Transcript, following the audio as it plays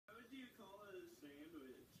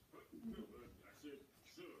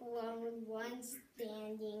Clone 1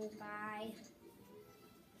 standing by.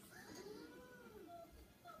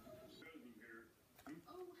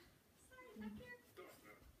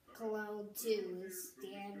 Clone 2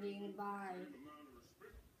 standing by.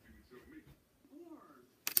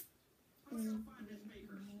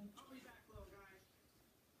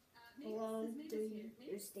 Clone 3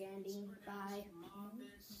 is standing by.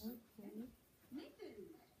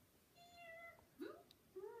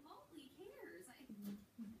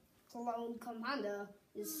 Clone Commander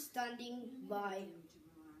is standing by.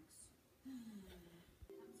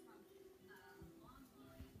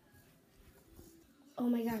 Oh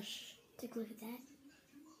my gosh, take a look at that.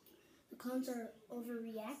 The clones are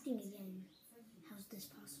overreacting again. How's this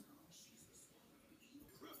possible?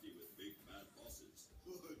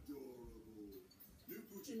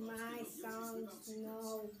 My songs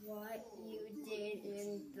know what you did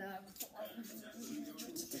in the...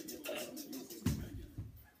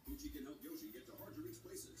 Poochie can help Yoshi get to hard-to-reach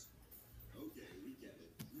places. Okay, we get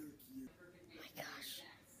it. You're cute. Oh my gosh.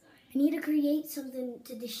 I need to create something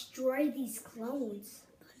to destroy these clones.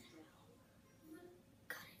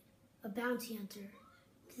 Got it. A bounty hunter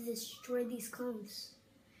to destroy these clones.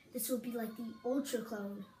 This will be like the Ultra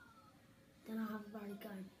Clone. Then I'll have a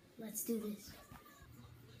bodyguard. Let's do this.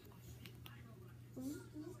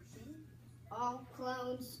 All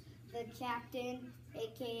clones, the captain,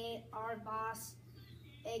 aka our boss,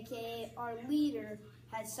 aka our leader,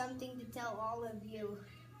 has something to tell all of you.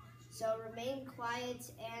 So remain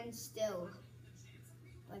quiet and still.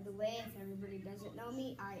 By the way, if everybody doesn't know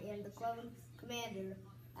me, I am the Clone Commander.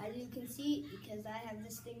 As you can see, because I have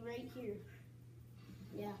this thing right here.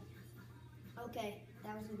 Yeah. Okay,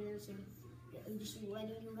 that was embarrassing. I'm just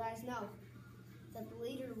letting you guys know that the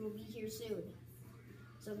leader will be here soon.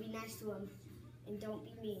 So be nice to him and don't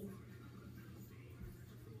be mean.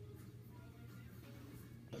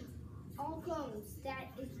 All clones,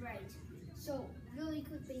 that is right. So really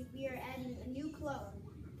quickly, we are adding a new clone.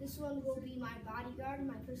 This one will be my bodyguard,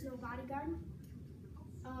 my personal bodyguard.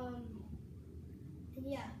 And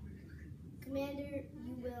yeah, Commander,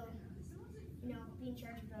 you will, be in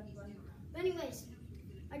charge of everyone. But anyways,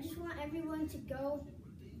 I just want everyone to get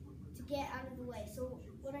out of the way. So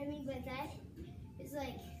what I mean by that is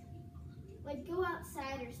like go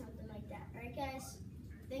outside or something like that. All right, guys?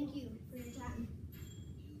 Thank you for your time.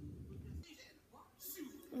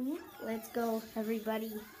 Let's go,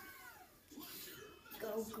 everybody.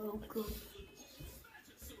 Go, go, go.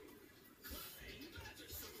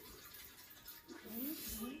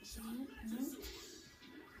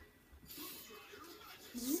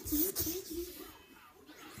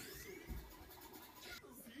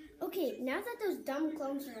 Okay, now that those dumb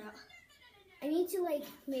clones are out, I need to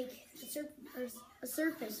make a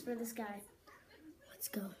surface for this guy. Let's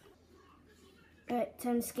go. Alright,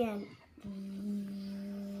 time to scan.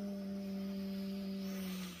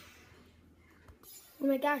 Oh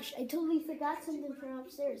my gosh, I totally forgot something from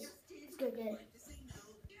upstairs. Let's go get it.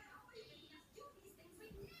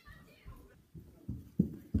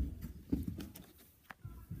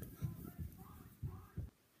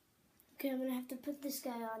 Okay, I'm gonna have to put this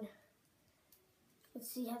guy on.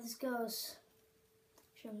 Let's see how this goes.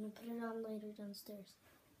 Sure, I'm gonna put it on later downstairs.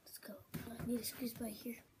 Let's go. I need a squeeze by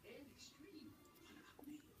here.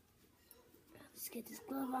 Let's get this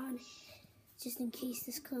glove on, just in case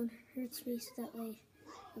this clone hurts me, so that way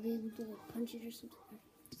I'll be able to punch it or something.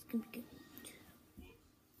 It's gonna be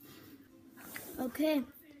good. Okay,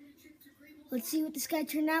 let's see what this guy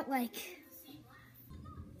turned out like.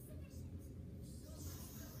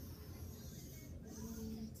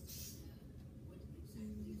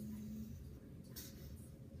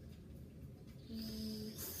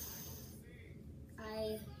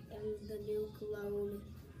 I am the new clone,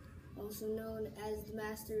 also known as the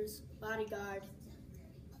Master's bodyguard.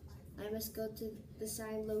 I must go to the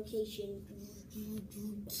assigned location.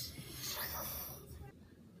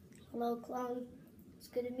 Hello, clone. It's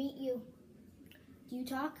good to meet you. Do you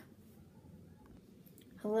talk?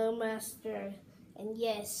 Hello, Master. And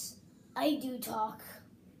yes, I do talk.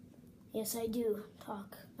 Yes, I do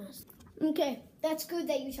talk, Master. Okay, that's good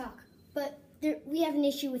that you talk. But we have an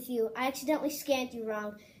issue with you. I accidentally scanned you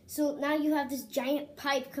wrong. So now you have this giant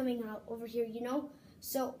pipe coming out over here,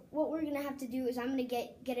 So what we're going to have to do is I'm going to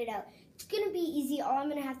get it out. It's going to be easy. All I'm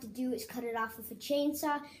going to have to do is cut it off with a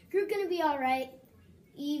chainsaw. You're going to be all right,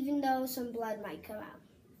 even though some blood might come out.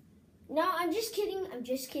 No, I'm just kidding. I'm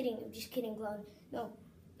just kidding, clone. No,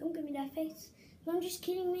 don't give me that face. No, I'm just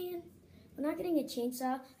kidding, man. I'm not getting a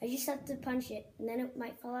chainsaw. I just have to punch it, and then it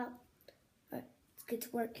might fall out. All right, let's get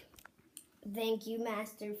to work. Thank you,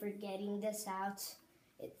 Master, for getting this out.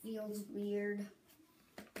 It feels weird.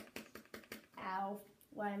 Ow.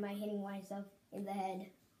 Why am I hitting myself in the head?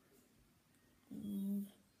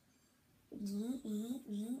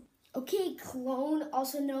 Okay, Clone,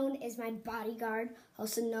 also known as my bodyguard,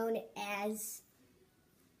 also known as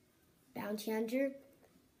Bounty Hunter.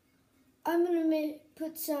 I'm gonna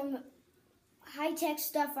put some high-tech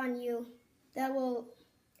stuff on you that will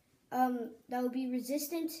be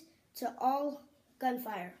resistant to all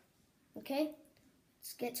gunfire. Okay?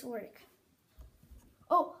 Let's get to work.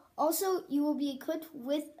 Oh, also you will be equipped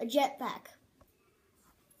with a jetpack.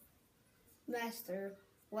 Master,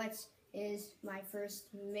 what is my first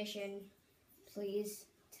mission? Please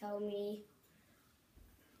tell me.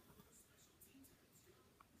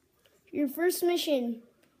 Your first mission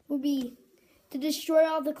will be to destroy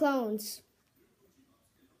all the clones.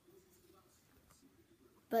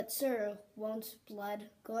 But sir, won't blood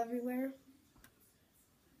go everywhere?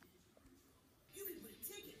 You can win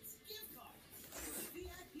tickets, gift cards, for a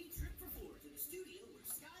VIP trip for four to the studio where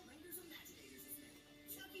Skylanders Imaginators is made.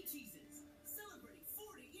 Chuck E. Cheese's, celebrating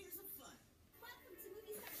 40 years of fun. Welcome to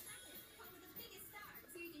Movie Star Planet, home of the biggest stars,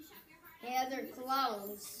 so you can shop your heart out. Hey, other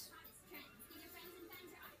clones. Hottest trends. Give your friends and fans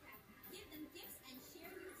your autograph. Give them gifts and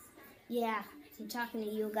share your stardom. Yeah, I'm talking to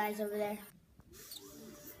you guys over there.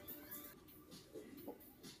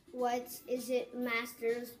 What is it,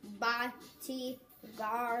 Master's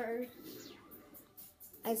bodyguard?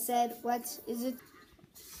 I said, what is it?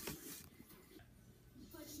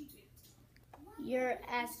 But she did. You're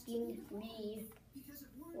asking me Because it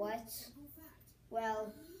worked. what?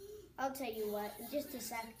 Well, I'll tell you what. In just a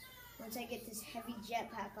sec, once I get this heavy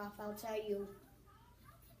jetpack off, I'll tell you.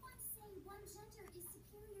 How can one say one gender is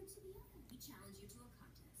superior to the other? We challenge you to a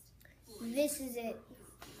contest. This is it.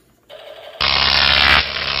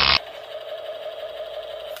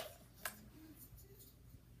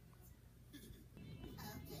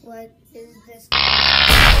 What is this? So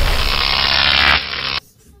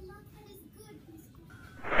luck that is good.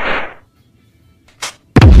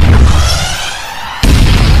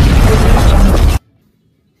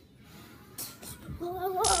 Whoa, whoa,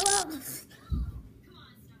 whoa. Come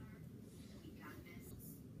on, Star. We got this.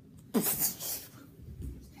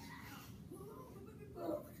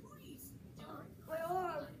 My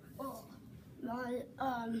arm. Oh, my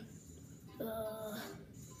arm.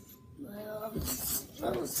 My arm. You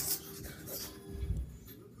look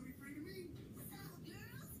pretty free to me.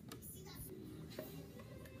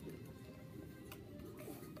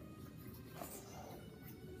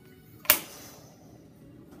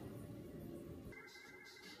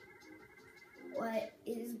 What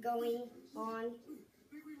is going on? We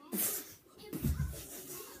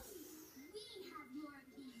have more of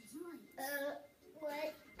these joints.